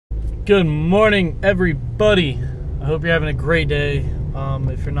Good morning, everybody. I hope you're having a great day.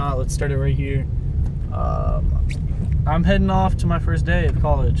 If you're not, let's start it right here. I'm heading off to my first day of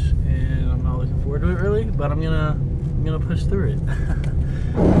college, and I'm not looking forward to it really, but I'm gonna push through it.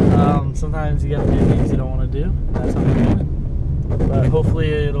 Sometimes you gotta do things you don't want to do. That's how I'm doing it. But hopefully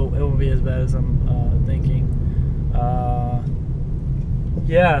it won't be as bad as I'm thinking.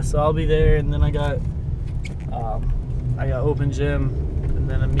 Yeah, so I'll be there, and then I got open gym, and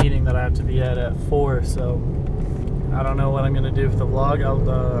then a meeting that I have to be at 4. So I don't know what I'm gonna do for the vlog.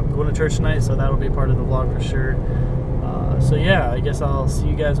 I'm going to church tonight, so that'll be part of the vlog for sure. So yeah, I guess I'll see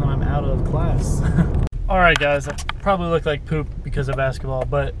you guys when I'm out of class. Alright guys, I probably look like poop because of basketball,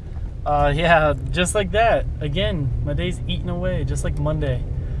 but yeah, just like that. Again, my day's eating away, just like Monday.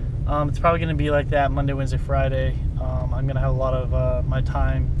 It's probably going to be like that Monday, Wednesday, Friday. I'm going to have a lot of my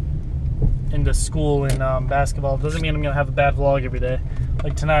time into school and basketball. It doesn't mean I'm going to have a bad vlog every day.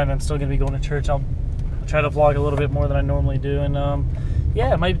 Like tonight, I'm still going to be going to church. I'll try to vlog a little bit more than I normally do. And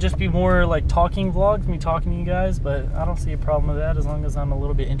yeah, it might just be more like talking vlogs, me talking to you guys, but I don't see a problem with that as long as I'm a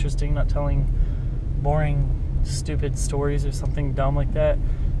little bit interesting, not telling boring, stupid stories or something dumb like that.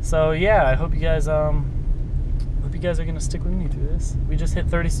 So yeah, I hope you guys are gonna stick with me through this. We just hit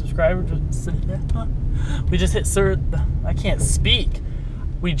 30 subscribers. We just hit I can't speak.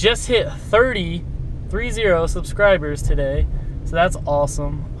 We just hit 30 subscribers today, so that's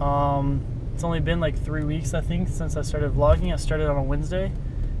awesome. It's only been like 3 weeks, I think, since I started vlogging. I started on a Wednesday,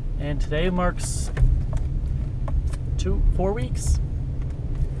 and today marks 4 weeks.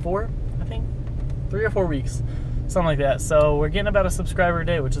 4, I think, 3 or 4 weeks, something like that. So we're getting about a subscriber a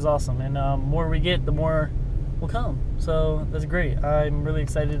day, which is awesome. And more we get, the more will come. So that's great. I'm really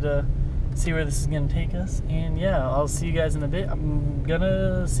excited to see where this is going to take us. And yeah, I'll see you guys in a bit. I'm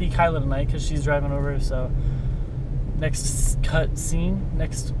gonna see Kyla tonight because she's driving over. So next cut scene,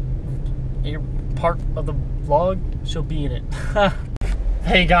 next part of the vlog, she'll be in it.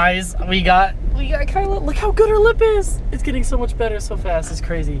 Hey guys, we got Kyla. Look how good her lip is. It's getting so much better so fast. It's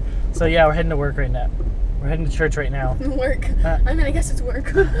crazy. So yeah, we're heading to work right now. We're heading to church right now. Work? I mean, I guess it's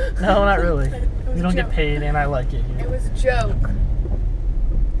work. No, not really. We don't get paid, and I like it here. It was a joke.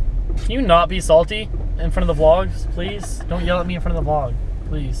 Can you not be salty in front of the vlogs, please? Don't yell at me in front of the vlog,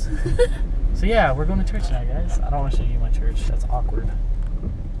 please. So yeah, we're going to church tonight, guys. I don't want to show you my church. That's awkward.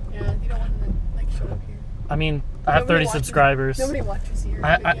 Yeah, you don't want to like show up here. I mean, I have 30 subscribers. Nobody watches your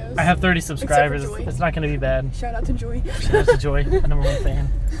videos. I have 30 subscribers. It's not going to be bad. Shout out to Joy. Shout out to Joy, #1 fan.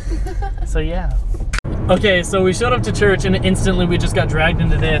 So yeah. Okay, so we showed up to church, and instantly we just got dragged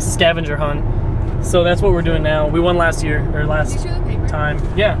into this scavenger hunt. So that's what we're doing now. We won last year, or last time.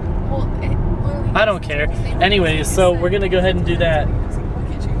 Yeah. Well, I don't care. Anyways, so we're going to go ahead and do that.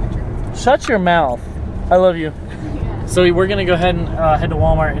 Shut your mouth. I love you. So we're going to go ahead and head to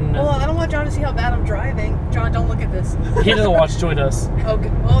Walmart. And well, I don't want John to see how bad I'm driving. John, don't look at this. He doesn't watch. Joy does. Oh,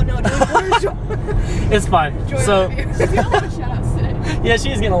 good. Oh no, Joy. It's fine. Joy, so she's getting a lot of shout-outs today. Yeah,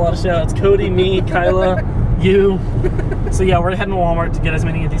 she's getting a lot of shout-outs. Cody, me, Kyla, you. So yeah, we're heading to Walmart to get as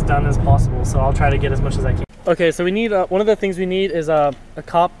many of these done as possible. So I'll try to get as much as I can. Okay, so we need one of the things we need is a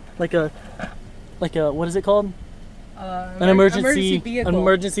cop, like a what is it called? An emergency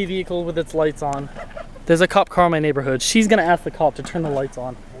vehicle with its lights on. There's a cop car in my neighborhood. She's gonna ask the cop to turn the lights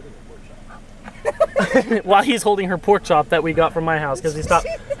on while he's holding her pork chop that we got from my house because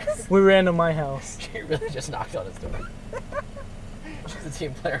we ran to my house. She really just knocked on his door. She's a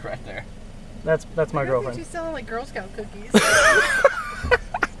team player right there. That's my girlfriend. She's selling like Girl Scout cookies.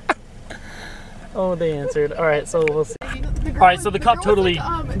 Oh, they answered. All right, so we'll see. All right, so the cop totally.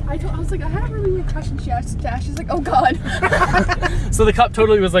 Like, I was like, I haven't really been touching Dash. She's like, oh god. So the cop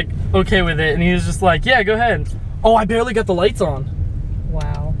totally was like okay with it, and he was just like, yeah, go ahead. Oh, I barely got the lights on.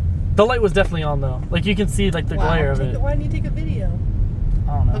 Wow. The light was definitely on though. Like you can see like the glare of it. Why didn't you take a video?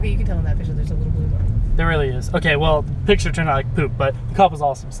 I don't know. Okay, you can tell in that picture there's a little blue line. There really is. Okay, well, the picture turned out like poop, but the cop was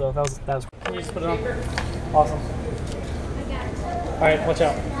awesome, so that was. Can you just put it on? Awesome. All right, watch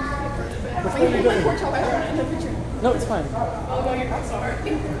out. No, it's fine. Oh no, I'm sorry.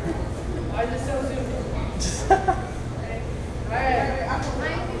 I just so zoomed. Alright.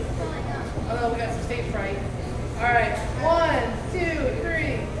 Oh no, we got some stage fright. Alright. 1, 2,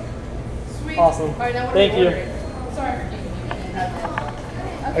 3. Sweet. Awesome. Alright, now what Thank you. Sorry.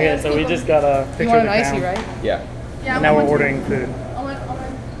 Okay, so we just got a picture you want of an the icy, town. right? Yeah. And now we're ordering food. I'll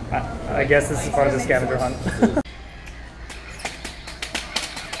I guess this is part of the scavenger hunt.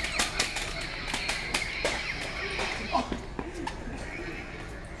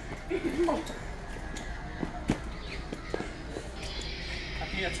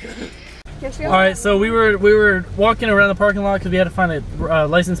 Yes, Yeah. All right, so we were walking around the parking lot because we had to find a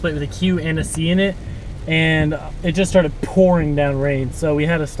license plate with a Q and a C in it, and it just started pouring down rain, so we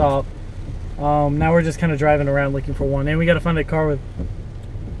had to stop. Now we're just kind of driving around looking for one, and we got to find a car with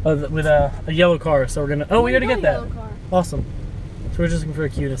a yellow car. So we're gonna. Oh, we got to get that. Awesome. So we're just looking for a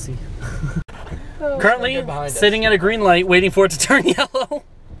Q and a C. Currently sitting at a green light, waiting for it to turn yellow.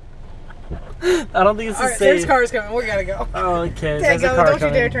 I don't think it's safe. There's cars coming. We gotta go. Oh, okay. Okay, There's go. a car Don't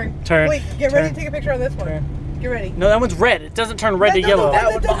coming. you dare turn. Turn. Wait, get ready to take a picture on this one. Get ready. No, that one's red. It doesn't turn red to yellow.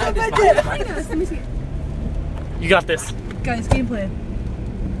 That one behind us. Let me see it. You got this. Guys, game plan.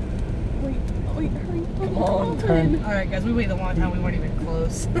 Wait, hurry. Come on, turn. All right, guys, we waited a long time. We weren't even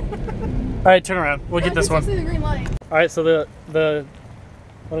close. All right, turn around. We'll get this one. The green light. All right, so the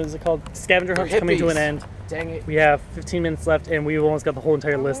what is it called? Scavenger hunt's coming to an end. Dang it. We have 15 minutes left, and we've almost got the whole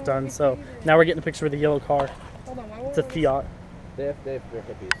entire list done. So now we're getting a picture of the yellow car. Hold on, It's a Fiat. They're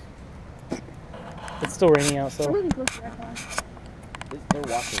hippies. It's still raining out, so. They're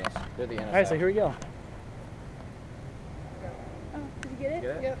watching us. They're the NSA. All right, so here we go. Did you get it?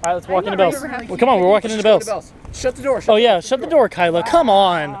 Get it? Yep. All right, let's walk into not Bell's. ready for Well, come on, we're walking into Bell's. Shut the door. Oh yeah, shut the door, Kyla. Come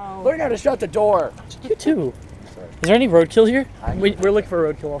on. Learn how to shut the door. You too. Is there any roadkill here? We're looking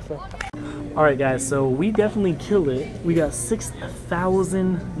for roadkill also. All right, guys. So we definitely killed it. We got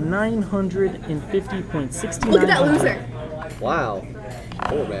 6,950.69. Look at that loser. Wow.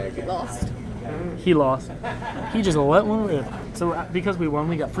 Poor bag. Lost. He lost. He just let one rip. So because we won,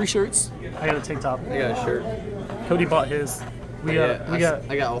 we got free shirts. I got a tank top. I got a shirt. Cody bought his. We got. I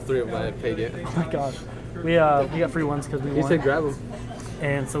got all three of them. I paid it. Oh my gosh. We got free ones because we won. He said grab them.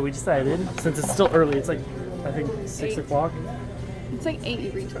 And so we decided, since it's still early, it's like I think 6 o'clock. It's like 8,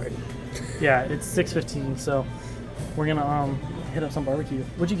 you retard. Yeah, it's 6:15. So we're gonna hit up some barbecue.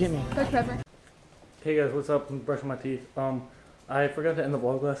 What'd you get me? Dr. Pepper. Hey guys, what's up? I'm brushing my teeth. I forgot to end the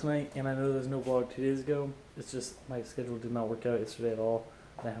vlog last night, and I know there's no vlog 2 days ago. It's just my schedule did not work out yesterday at all.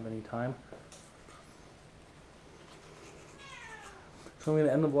 I didn't have any time. So I'm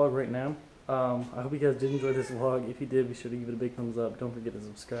gonna end the vlog right now. I hope you guys did enjoy this vlog. If you did, be sure to give it a big thumbs up. Don't forget to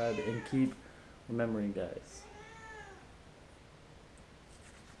subscribe, and keep remembering, guys,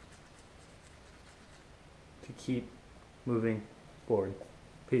 to keep moving forward.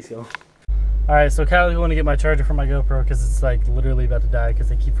 Peace, y'all. Alright, so Kylie's going to get my charger for my GoPro because it's like literally about to die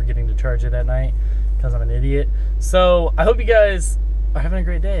because I keep forgetting to charge it at night because I'm an idiot. So I hope you guys are having a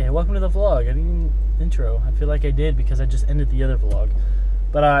great day. Welcome to the vlog. I didn't intro. I feel like I did because I just ended the other vlog.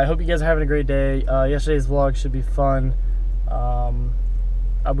 But I hope you guys are having a great day. Yesterday's vlog should be fun.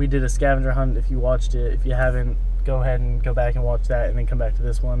 We did a scavenger hunt if you watched it. If you haven't, go ahead and go back and watch that and then come back to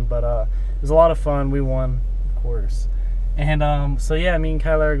this one. But it was a lot of fun. We won, of course. And so yeah, me and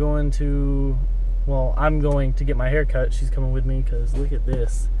Kyla are going to, well, I'm going to get my hair cut. She's coming with me because look at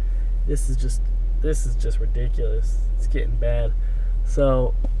this. This is just ridiculous. It's getting bad.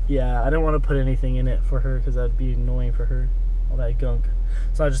 So yeah, I didn't want to put anything in it for her because that'd be annoying for her, all that gunk.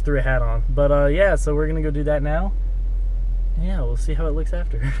 So I just threw a hat on. But yeah, so we're gonna go do that now. Yeah, we'll see how it looks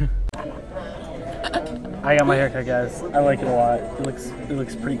after. I got my haircut, guys. I like it a lot. It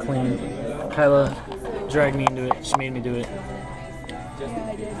looks pretty clean. Kyla dragged me into it. She made me do it.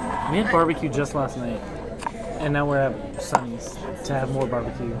 We had barbecue just last night, and now we're at Sunny's to have more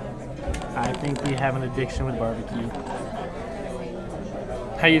barbecue. I think we have an addiction with barbecue.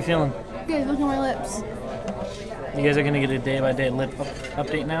 How you feeling? Good, look at my lips. You guys are gonna get a day-by-day lip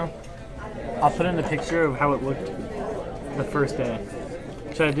update now. I'll put in a picture of how it looked the first day.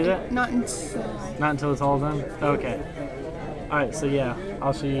 Should I do that? Not until... Not until it's all done? Okay. Alright, so yeah,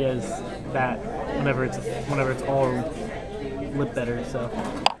 I'll show you guys that whenever it's all lip better, so.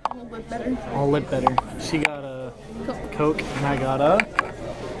 All lip better. All lip better. She got a Coke and I got a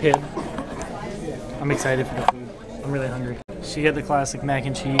Pib. I'm excited for the food. I'm really hungry. She got the classic mac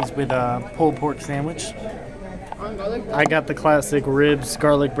and cheese with a pulled pork sandwich. I got the classic ribs,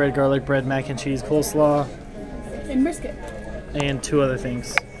 garlic bread, mac and cheese, coleslaw. And brisket. And 2 other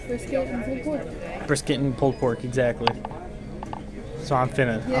things. Brisket and pulled pork. Brisket and pulled pork, exactly. So I'm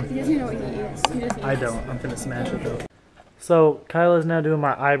finna. Yeah, he doesn't know what he eats. I don't. I'm finna smash it though. So Kyla's now doing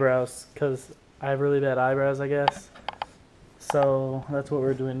my eyebrows because I have really bad eyebrows, I guess. So that's what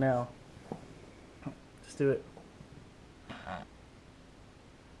we're doing now. Just do it.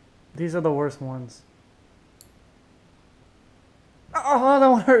 These are the worst ones. Oh, that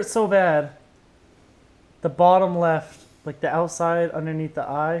one hurts so bad. The bottom left, like the outside underneath the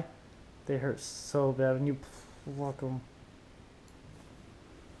eye, they hurt so bad when you pluck them.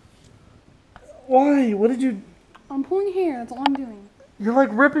 Why? What did you... I'm pulling hair, that's all I'm doing. You're like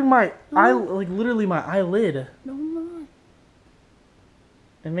ripping my eye, like literally my eyelid. No, I'm not.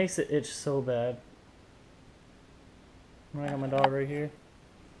 It makes it itch so bad. I got my dog right here.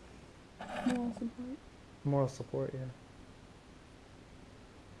 Moral support. Moral support, yeah.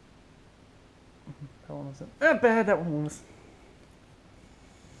 That one wasn't that bad. That one was.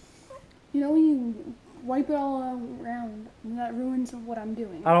 You know when you wipe it all around, and that ruins what I'm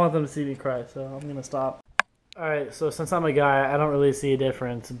doing. I don't want them to see me cry, so I'm gonna stop. Alright, so since I'm a guy, I don't really see a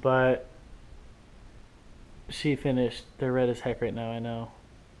difference, but she finished. They're red as heck right now, I know.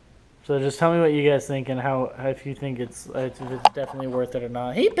 So just tell me what you guys think and how if you think if it's definitely worth it or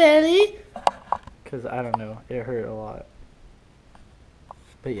not. Hey, Betty! Because I don't know. It hurt a lot.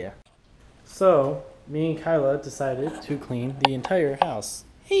 But yeah. So, me and Kyla decided to clean the entire house.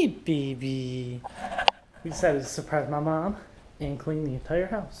 Hey, baby! We decided to surprise my mom and clean the entire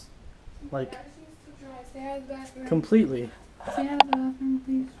house. Like, Stay out of the bathroom. completely. Stay out of the bathroom,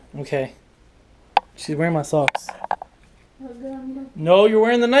 please. Okay. She's wearing my socks. That was good on you. No, you're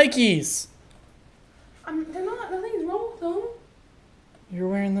wearing the Nikes! They're not. Nothing's wrong with them. You're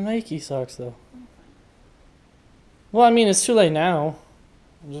wearing the Nike socks, though. Well, I mean, it's too late now.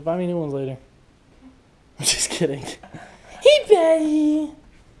 Just buy me new ones later. I'm just kidding. Hey, Betty!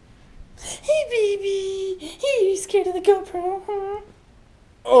 Hey, baby! Hey, you scared of the GoPro, huh?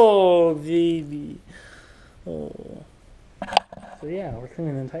 Oh, baby. Oh. So, yeah, we're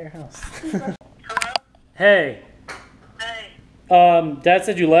cleaning the entire house. Hello? Hey. Hey. Dad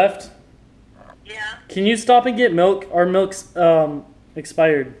said you left. Yeah. Can you stop and get milk? Our milk's,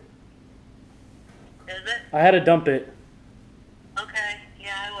 expired. Is it? I had to dump it. Okay.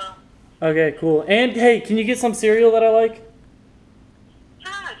 Yeah, I will. Okay, cool. And, hey, can you get some cereal that I like?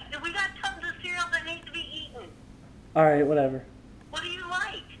 Josh, we got tons of cereal that needs to be eaten. Alright, whatever. What do you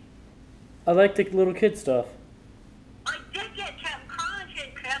like? I like the little kid stuff. I did get Captain Crunch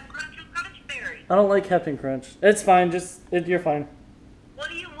and Captain Crunch and Crunch Berries. I don't like Captain Crunch. It's fine, you're fine. What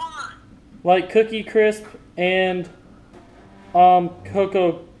do you want? Like Cookie Crisp and,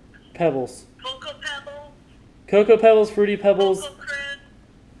 Cocoa Pebbles. Cocoa Pebbles? Cocoa Pebbles, Fruity Pebbles. Cocoa Crisp?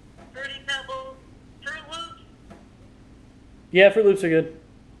 Fruity Pebbles? Fruit Loops? Yeah, Fruit Loops are good.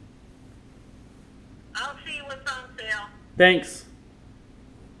 I'll see what's on sale. Thanks.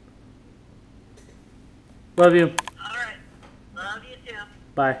 Love you. Alright. Love you too.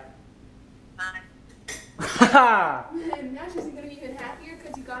 Bye. Bye. Haha! And now she's gonna be even happier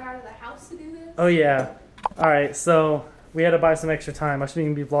because you got out of the house to do this. Oh yeah. Alright, so we had to buy some extra time. I shouldn't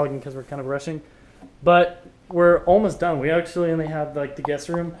even be vlogging because we're kind of rushing. But we're almost done. We actually only have like the guest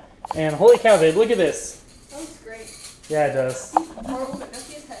room. And holy cow, babe, look at this. That looks great. Yeah, it does. Horrible, but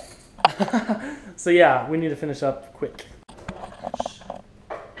messy as heck. So yeah, we need to finish up quick.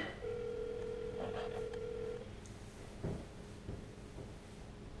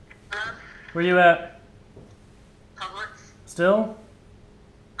 Where you at? Publix? Still?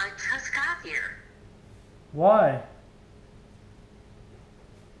 I just got here. Why?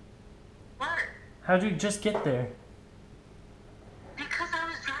 What? How'd you just get there? Because I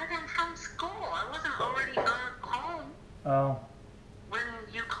was driving from school. I wasn't already home. Oh. When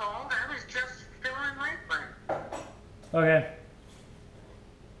you called, I was just still in Lakeland. Okay.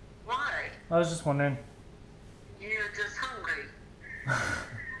 Why? I was just wondering. You're just hungry.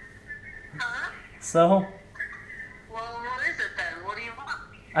 Huh? So? Well, what is it then? What do you want?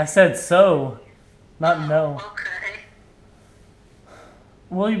 I said so, not no. Okay.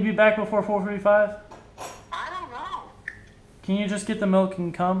 Will you be back before 4:45? I don't know. Can you just get the milk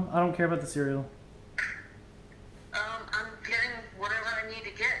and come? I don't care about the cereal. I'm getting whatever I need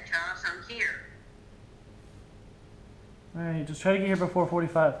to get, Josh. I'm here. Alright, just try to get here before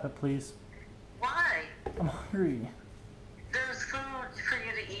 45, please. Why? I'm hungry. There's food for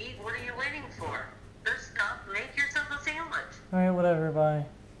you to eat. What are you waiting for? There's stuff. Make yourself a sandwich. Alright, whatever, bye.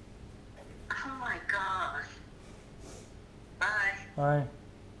 Oh my gosh. Bye. Bye.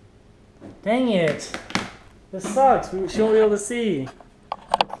 Dang it! This sucks. She won't be able to see.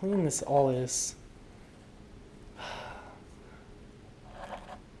 How clean this all is.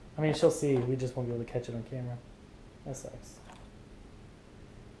 I mean, she'll see. We just won't be able to catch it on camera. That sucks.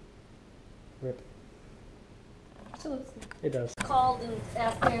 Rip. Still looks good. It does. Called and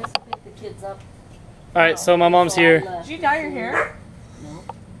asked parents to pick the kids up. Alright, so my mom's So I here. left. Did you dye your hair? No,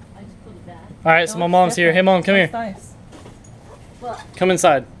 I just put it back. Alright, so my mom's here. Hey, mom, come here. Nice. What? Come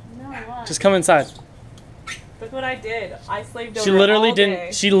inside. No, why? Just come inside. Look what I did. I slaved over She literally all didn't.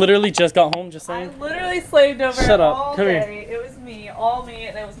 day. She literally just got home. Just I saying. literally slaved over Shut it up. all Come here. day. It was me, all me,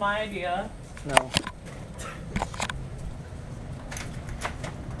 and it was my idea. No.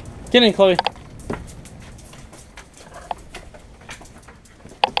 Get in, Chloe.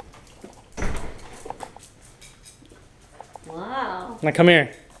 Wow. Now come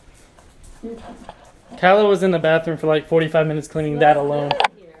here. Kyla was in the bathroom for like 45 minutes cleaning that alone.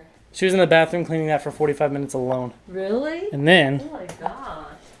 Here. She was in the bathroom cleaning that for 45 minutes alone. Really? And then, Oh my gosh.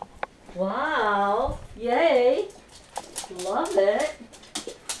 Wow. Yay. Love it.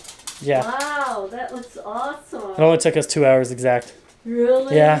 yeah, Wow, that looks awesome. it only took us 2 hours exact.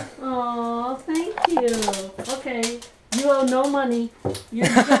 Really? Yeah. Oh, thank you. Okay. You owe no money. You're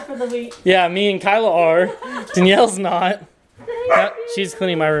good for the week. Yeah, me and Kyla are. Danielle's not. Thank Yeah, you. she's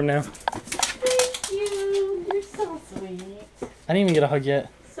cleaning my room now. Thank you. You're so sweet. I didn't even get a hug yet.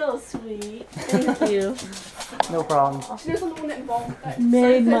 So sweet. Thank you. No problem. She doesn't want it involved.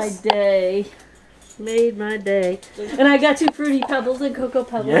 Made my day. Made my day. And I got you Fruity Pebbles and Cocoa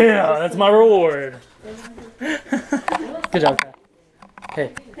Pebbles. Yeah, that's my reward. Good job, Kyla.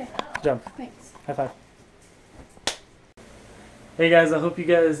 Hey, good job. Thanks. High five. Hey guys, I hope you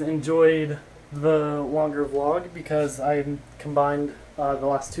guys enjoyed the longer vlog because I combined the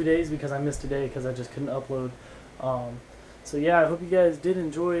last 2 days because I missed a day because I just couldn't upload. So yeah, I hope you guys did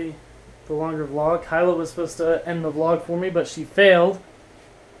enjoy the longer vlog. Kyla was supposed to end the vlog for me, but she failed.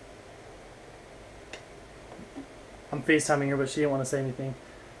 I'm FaceTiming her, but she didn't want to say anything.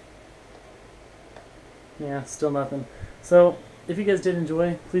 Yeah, still nothing. So, if you guys did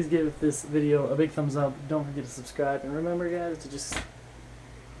enjoy, please give this video a big thumbs up. Don't forget to subscribe. And remember, guys, to just...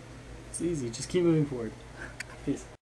 It's easy. Just keep moving forward. Peace.